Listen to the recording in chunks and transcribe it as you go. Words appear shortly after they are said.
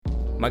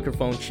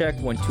Microphone check,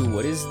 1-2,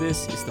 what is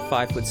this? It's the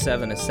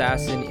 5'7"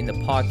 assassin in the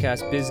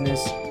podcast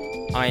business.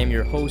 I am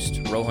your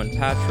host, Rohan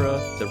Patra,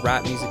 the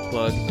rap music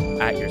plug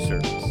at your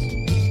service.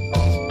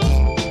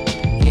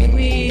 Here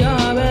we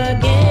are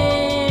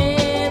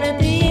again at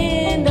the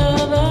end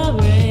of a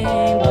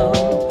rainbow.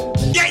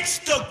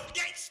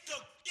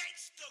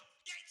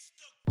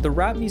 The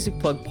Rap Music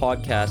Plug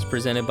podcast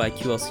presented by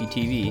QLC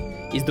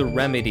TV is the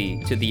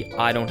remedy to the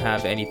I don't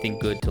have anything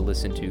good to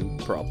listen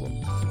to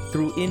problem.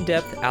 Through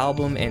in-depth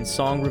album and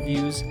song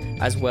reviews,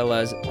 as well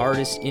as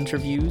artist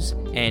interviews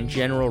and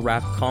general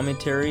rap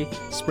commentary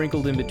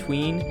sprinkled in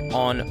between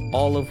on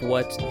all of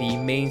what the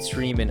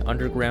mainstream and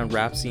underground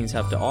rap scenes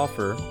have to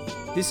offer,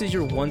 this is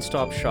your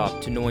one-stop shop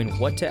to knowing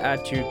what to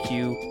add to your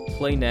queue,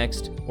 play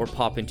next, or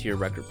pop into your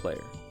record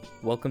player.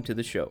 Welcome to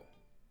the show.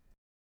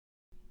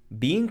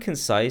 Being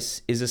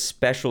concise is a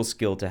special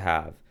skill to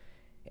have,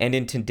 and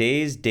in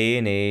today's day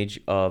and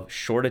age of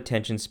short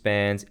attention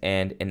spans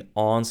and an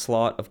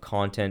onslaught of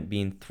content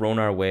being thrown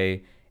our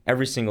way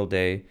every single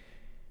day,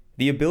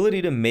 the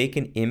ability to make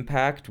an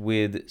impact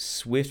with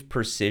swift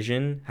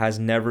precision has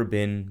never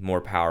been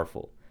more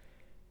powerful.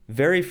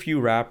 Very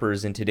few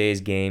rappers in today's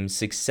game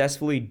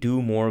successfully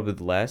do more with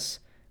less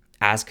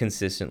as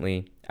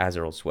consistently as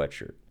Earl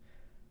Sweatshirt.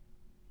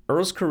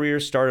 Earl's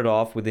career started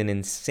off with an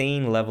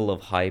insane level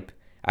of hype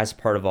as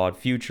part of Odd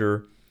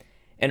Future,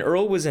 and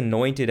Earl was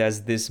anointed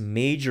as this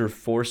major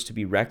force to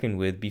be reckoned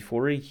with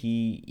before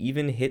he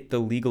even hit the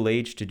legal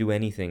age to do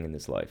anything in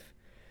his life.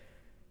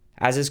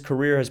 As his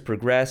career has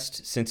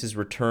progressed since his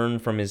return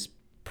from his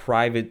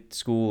private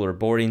school or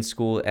boarding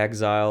school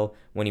exile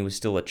when he was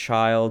still a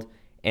child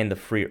and the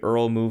Free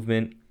Earl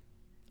movement,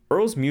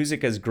 Earl's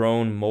music has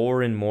grown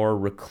more and more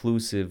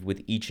reclusive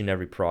with each and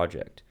every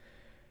project.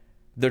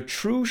 The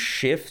true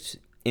shift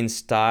in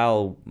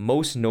style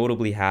most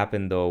notably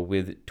happened though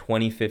with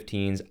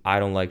 2015's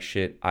I Don't Like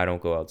Shit, I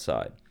Don't Go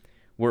Outside,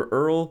 where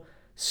Earl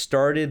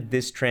started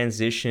this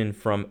transition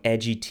from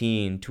edgy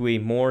teen to a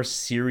more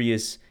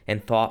serious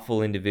and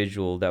thoughtful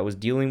individual that was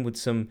dealing with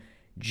some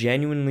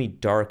genuinely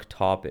dark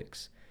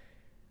topics.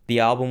 The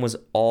album was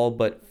all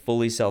but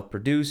fully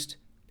self-produced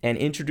and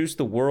introduced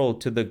the world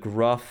to the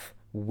gruff,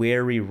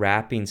 wary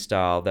rapping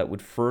style that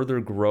would further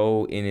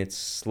grow in its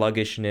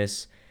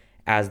sluggishness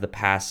as the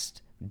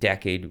past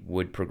decade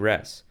would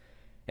progress.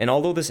 And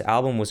although this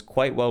album was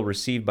quite well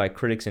received by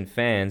critics and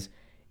fans,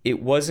 it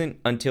wasn't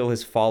until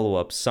his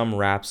follow-up, Some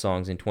Rap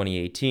Songs in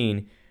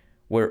 2018,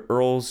 where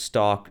Earl's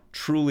stock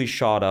truly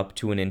shot up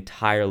to an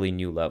entirely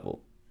new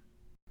level.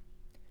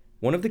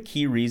 One of the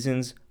key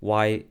reasons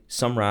why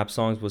Some Rap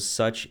Songs was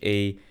such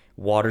a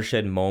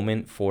watershed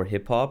moment for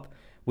hip-hop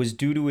was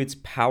due to its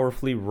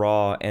powerfully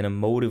raw and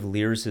emotive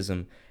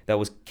lyricism that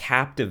was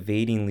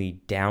captivatingly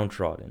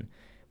downtrodden.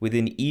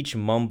 Within each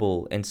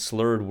mumble and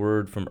slurred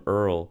word from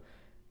Earl,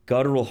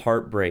 guttural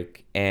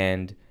heartbreak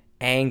and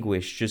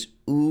anguish just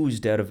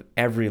oozed out of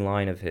every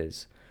line of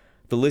his.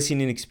 The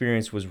listening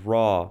experience was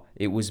raw,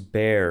 it was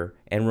bare,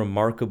 and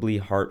remarkably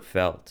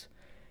heartfelt.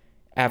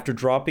 After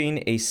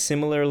dropping a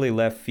similarly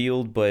left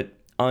field but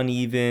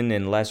uneven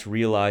and less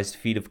realized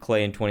feat of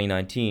clay in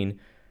 2019,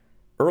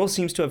 Earl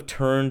seems to have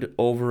turned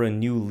over a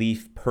new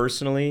leaf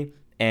personally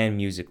and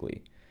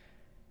musically.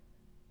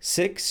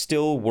 Sick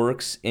still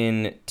works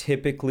in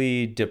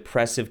typically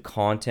depressive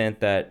content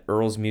that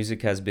Earl's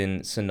music has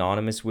been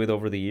synonymous with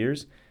over the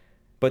years,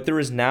 but there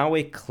is now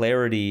a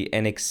clarity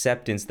and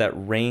acceptance that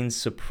reigns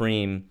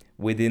supreme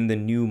within the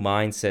new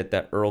mindset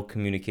that Earl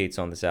communicates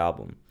on this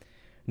album.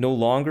 No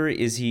longer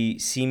is he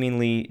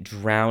seemingly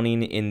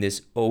drowning in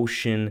this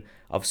ocean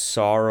of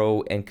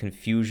sorrow and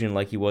confusion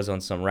like he was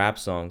on Some Rap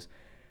Songs.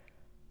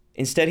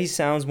 Instead, he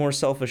sounds more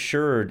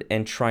self-assured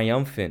and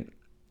triumphant,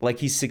 like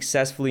he's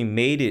successfully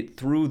made it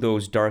through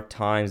those dark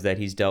times that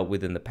he's dealt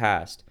with in the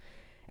past,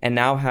 and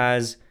now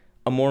has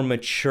a more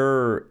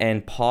mature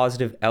and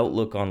positive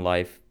outlook on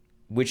life,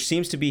 which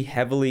seems to be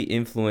heavily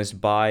influenced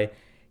by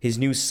his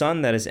new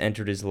son that has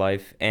entered his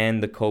life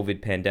and the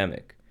COVID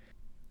pandemic.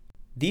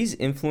 These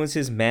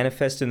influences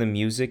manifest in the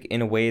music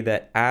in a way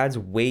that adds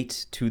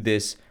weight to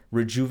this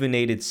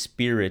rejuvenated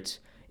spirit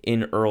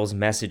in Earl's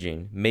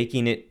messaging,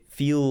 making it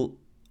feel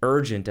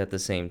urgent at the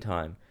same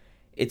time.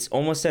 It's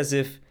almost as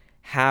if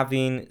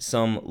having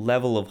some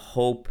level of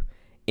hope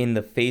in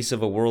the face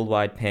of a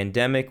worldwide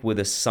pandemic with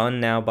a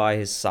son now by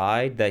his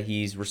side that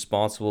he's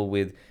responsible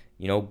with,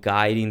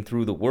 guiding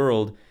through the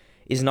world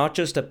is not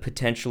just a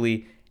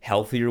potentially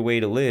healthier way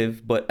to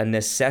live, but a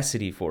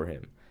necessity for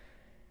him.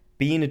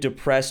 Being a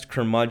depressed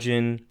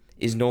curmudgeon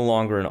is no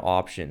longer an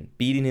option.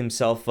 Beating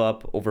himself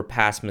up over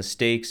past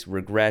mistakes,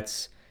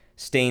 regrets,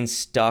 staying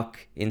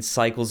stuck in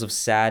cycles of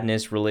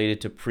sadness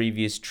related to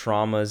previous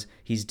traumas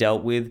he's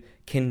dealt with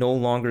can no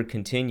longer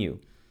continue.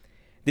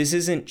 This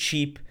isn't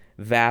cheap,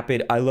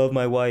 vapid, I love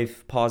my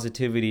wife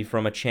positivity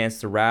from a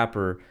Chance the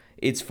Rapper.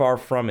 It's far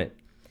from it.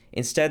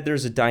 Instead,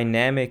 there's a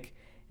dynamic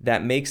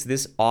that makes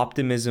this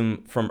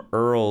optimism from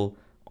Earl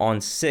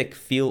on Sick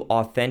feel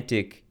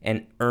authentic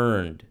and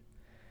earned,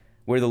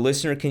 where the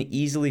listener can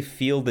easily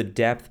feel the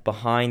depth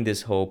behind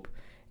this hope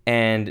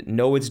and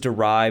know it's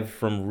derived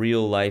from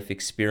real life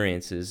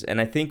experiences. And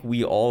I think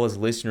we all as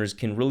listeners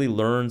can really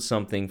learn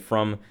something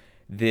from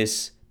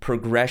this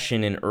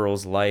progression in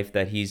Earl's life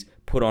that he's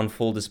put on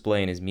full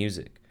display in his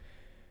music.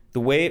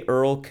 The way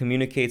Earl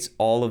communicates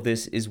all of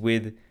this is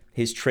with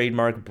his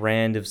trademark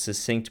brand of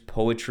succinct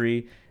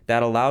poetry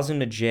that allows him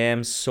to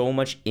jam so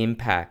much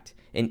impact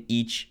in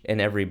each and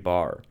every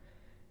bar.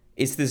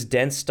 It's this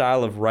dense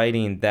style of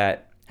writing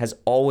that has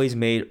always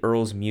made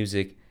Earl's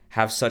music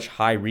have such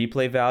high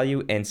replay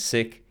value, and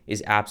Sick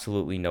is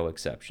absolutely no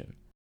exception.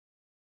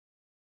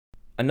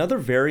 Another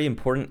very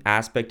important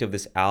aspect of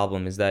this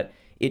album is that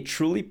it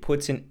truly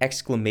puts an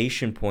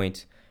exclamation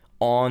point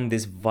on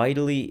this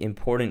vitally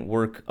important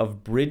work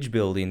of bridge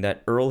building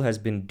that Earl has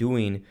been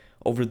doing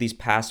over these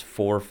past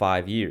 4 or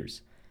 5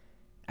 years.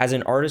 As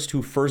an artist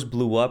who first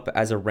blew up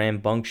as a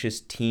rambunctious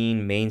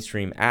teen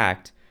mainstream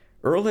act,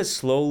 Earl has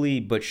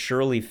slowly but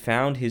surely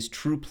found his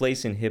true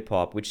place in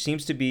hip-hop, which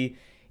seems to be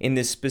in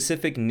this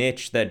specific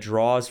niche that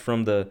draws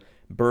from the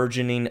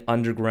burgeoning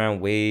underground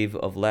wave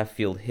of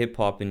left-field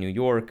hip-hop in New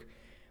York,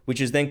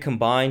 which is then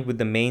combined with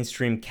the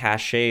mainstream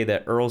cachet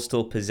that Earl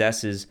still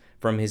possesses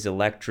from his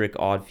electric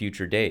Odd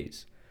Future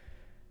days.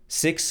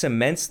 Six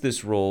cements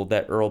this role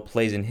that Earl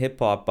plays in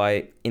hip-hop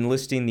by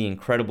enlisting the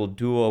incredible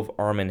duo of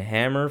Arm &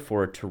 Hammer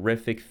for a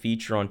terrific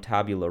feature on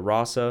Tabula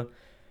Rasa,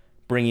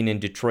 bringing in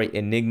Detroit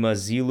Enigma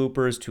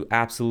Z-Loopers to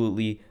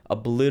absolutely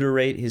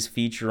obliterate his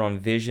feature on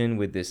Vision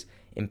with this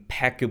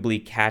impeccably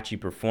catchy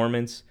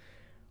performance.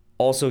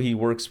 Also, he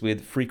works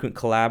with frequent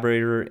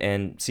collaborator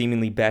and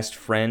seemingly best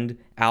friend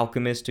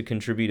Alchemist to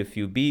contribute a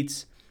few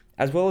beats,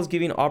 as well as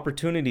giving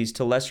opportunities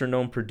to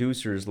lesser-known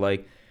producers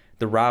like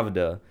The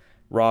Ravda,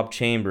 Rob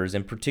Chambers,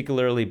 and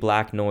particularly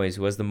Black Noise,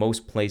 who has the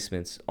most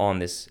placements on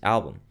this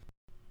album.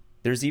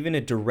 There's even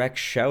a direct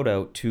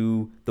shout-out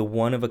to the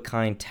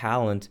one-of-a-kind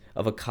talent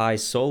of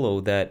Akai's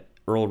solo that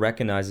Earl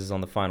recognizes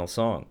on the final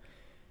song,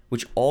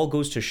 which all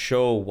goes to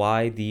show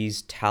why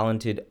these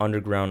talented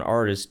underground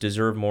artists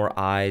deserve more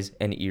eyes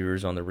and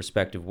ears on their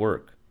respective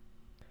work.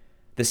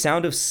 The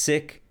sound of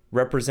Sick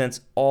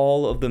represents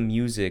all of the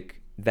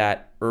music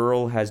that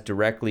Earl has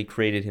directly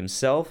created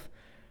himself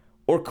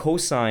or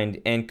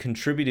co-signed and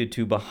contributed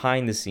to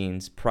behind the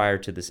scenes prior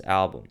to this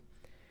album.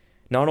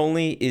 Not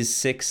only is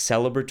Sick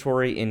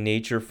celebratory in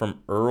nature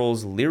from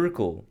Earl's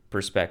lyrical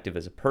perspective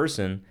as a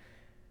person,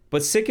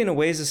 but Sick in a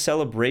way is a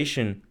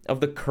celebration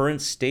of the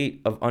current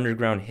state of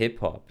underground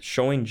hip-hop,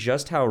 showing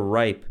just how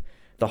ripe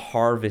the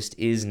harvest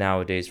is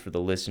nowadays for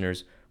the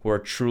listeners who are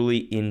truly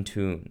in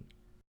tune.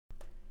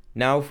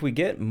 Now, if we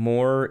get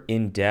more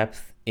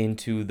in-depth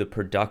into the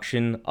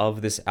production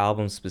of this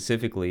album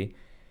specifically,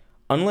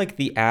 unlike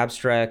the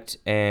abstract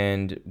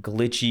and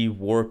glitchy,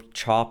 warped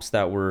chops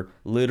that were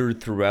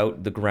littered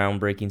throughout the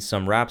groundbreaking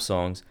Some Rap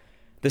songs,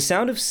 the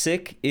sound of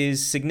Sick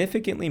is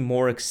significantly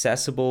more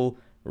accessible,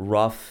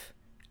 rough,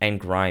 and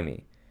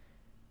grimy.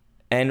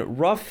 And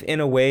rough in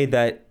a way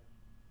that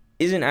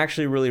isn't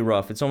actually really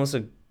rough. It's almost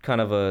a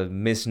kind of a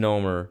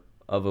misnomer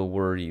of a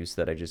word use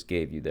that I just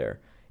gave you there.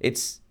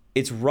 It's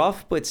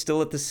rough, but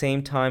still at the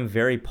same time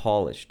very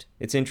polished.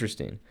 It's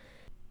interesting.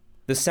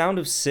 The sound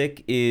of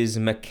Sick is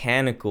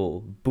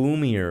mechanical,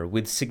 boomier,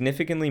 with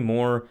significantly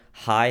more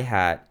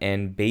hi-hat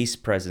and bass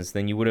presence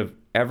than you would have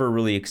ever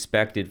really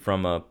expected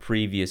from a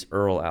previous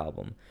Earl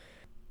album,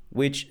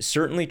 which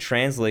certainly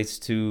translates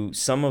to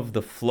some of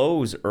the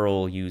flows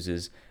Earl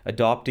uses,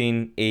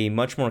 adopting a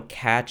much more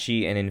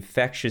catchy and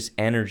infectious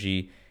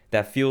energy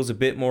that feels a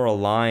bit more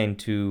aligned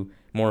to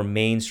more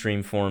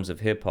mainstream forms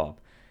of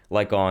hip-hop,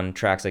 like on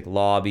tracks like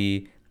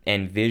Lobby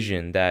and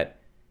Vision that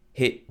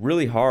hit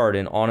really hard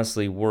and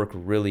honestly work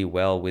really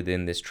well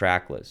within this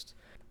track list.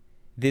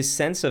 This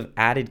sense of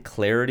added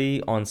clarity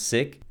on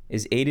Sick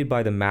is aided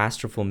by the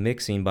masterful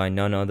mixing by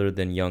none other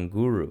than Young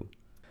Guru,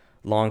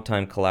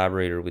 longtime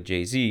collaborator with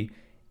Jay-Z,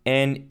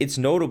 and it's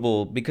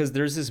notable because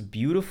there's this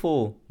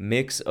beautiful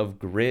mix of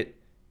grit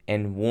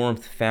and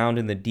warmth found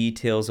in the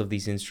details of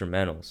these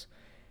instrumentals.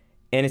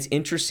 And it's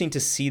interesting to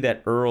see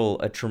that Earl,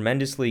 a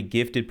tremendously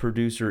gifted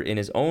producer in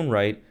his own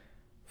right,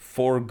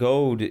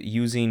 foregoed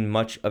using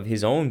much of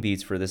his own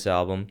beats for this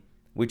album,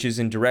 which is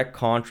in direct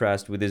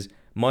contrast with his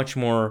much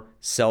more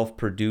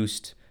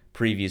self-produced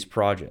previous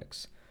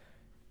projects.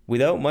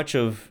 Without much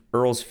of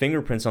Earl's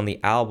fingerprints on the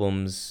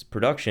album's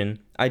production,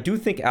 I do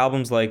think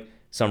albums like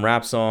Some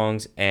Rap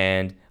Songs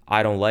and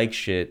I Don't Like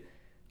Shit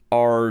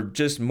are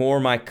just more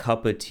my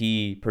cup of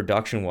tea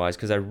production-wise,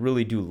 because I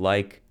really do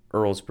like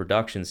Earl's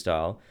production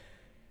style.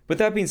 But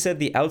that being said,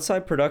 the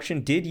outside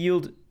production did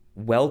yield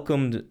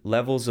welcomed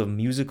levels of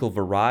musical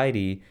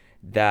variety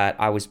that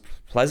I was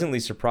pleasantly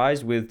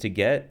surprised with to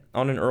get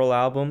on an Earl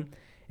album,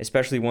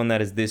 especially one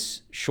that is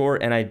this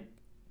short, and I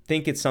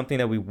think it's something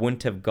that we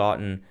wouldn't have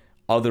gotten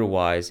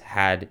otherwise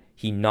had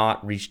he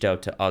not reached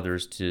out to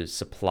others to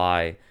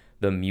supply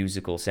the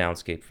musical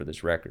soundscape for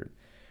this record.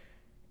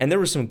 And there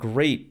were some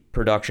great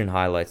production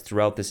highlights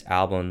throughout this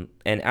album,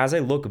 and as I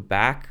look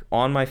back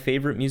on my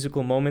favorite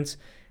musical moments,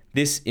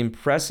 this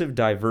impressive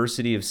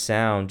diversity of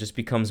sound just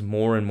becomes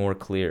more and more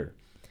clear.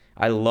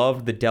 I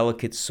loved the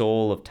delicate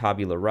soul of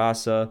Tabula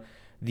Rasa,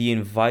 the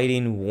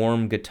inviting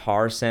warm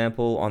guitar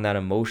sample on that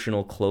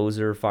emotional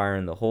closer, Fire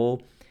in the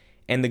Hole,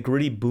 and the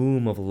gritty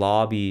boom of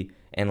Lobby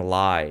and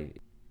Lie.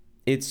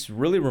 It's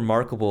really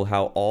remarkable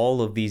how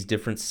all of these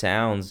different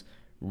sounds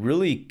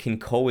really can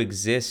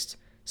coexist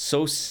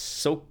so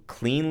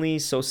cleanly,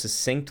 so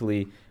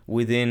succinctly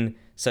within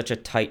such a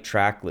tight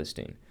track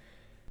listing.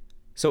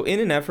 So in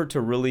an effort to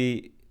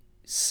really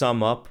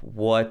sum up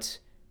what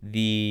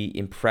the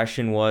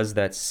impression was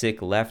that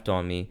Sick left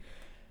on me,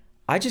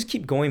 I just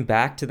keep going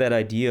back to that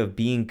idea of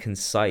being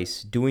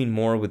concise, doing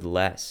more with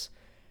less.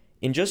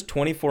 In just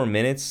 24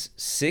 minutes,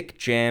 Sick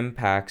jam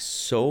packs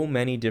so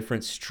many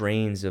different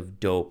strains of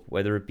dope,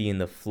 whether it be in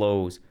the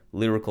flows,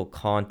 lyrical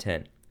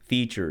content,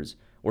 features,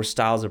 or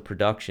styles of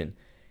production.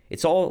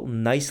 It's all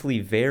nicely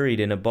varied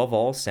and above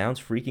all sounds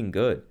freaking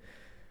good.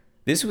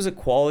 This was a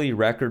quality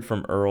record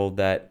from Earl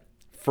that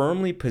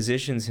firmly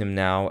positions him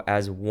now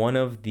as one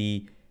of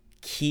the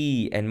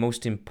key and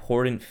most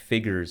important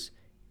figures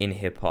in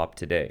hip-hop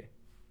today.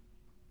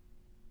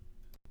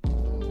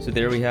 So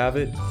there we have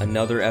it,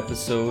 another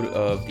episode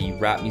of the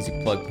Rap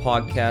Music Plug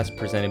podcast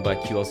presented by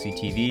QLC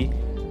TV.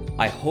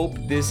 I hope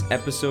this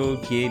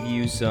episode gave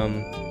you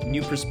some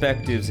new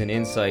perspectives and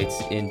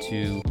insights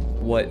into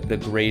what the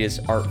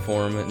greatest art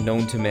form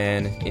known to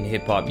man in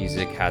hip-hop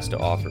music has to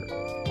offer.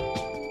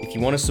 If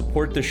you want to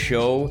support the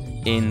show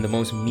in the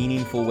most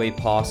meaningful way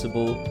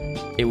possible,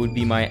 it would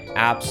be my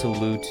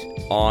absolute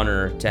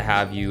honor to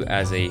have you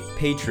as a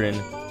patron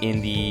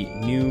in the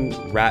new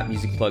Rap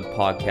Music Plug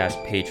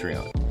podcast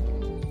Patreon.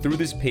 Through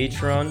this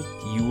Patreon,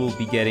 you will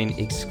be getting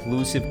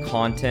exclusive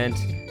content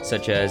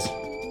such as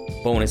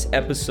bonus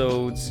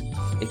episodes,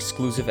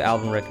 exclusive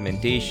album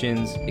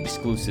recommendations,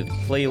 exclusive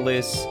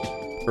playlists,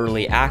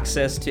 early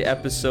access to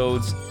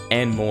episodes,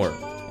 and more.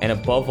 And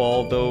above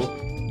all, though,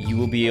 you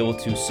will be able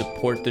to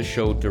support the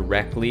show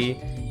directly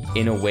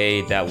in a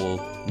way that will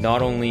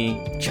not only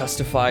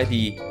justify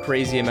the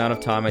crazy amount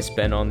of time I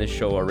spend on this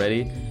show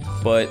already,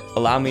 but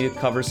allow me to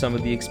cover some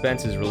of the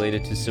expenses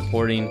related to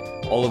supporting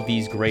all of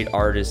these great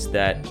artists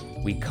that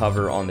we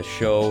cover on the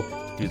show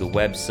through the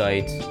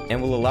website,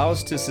 and will allow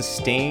us to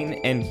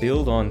sustain and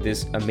build on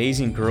this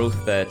amazing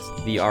growth that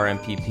the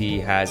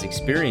RMPP has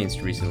experienced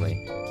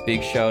recently.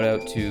 Big shout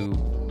out to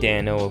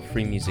Dano of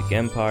Free Music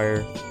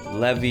Empire,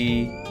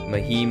 Levy,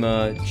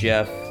 Mahima,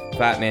 Jeff,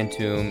 Fatman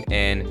Toom,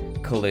 and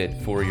Khalid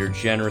for your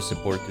generous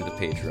support through the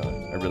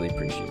Patreon. I really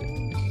appreciate it.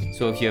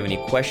 So if you have any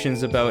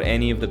questions about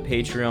any of the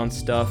Patreon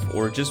stuff,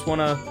 or just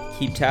want to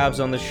keep tabs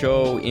on the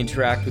show,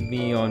 interact with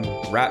me on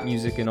rap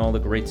music and all the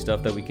great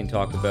stuff that we can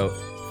talk about,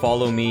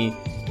 follow me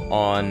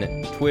on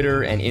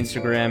Twitter and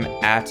Instagram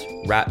at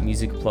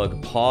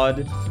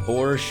rapmusicplugpod,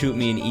 or shoot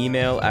me an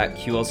email at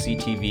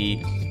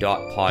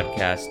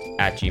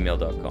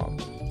qlctv.podcast@gmail.com.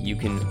 You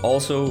can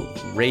also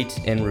rate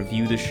and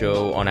review the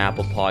show on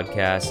Apple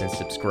Podcasts and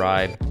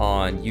subscribe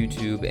on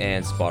YouTube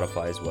and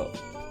Spotify as well.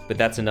 But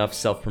that's enough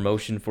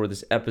self-promotion for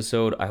this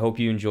episode. I hope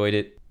you enjoyed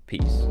it.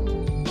 Peace.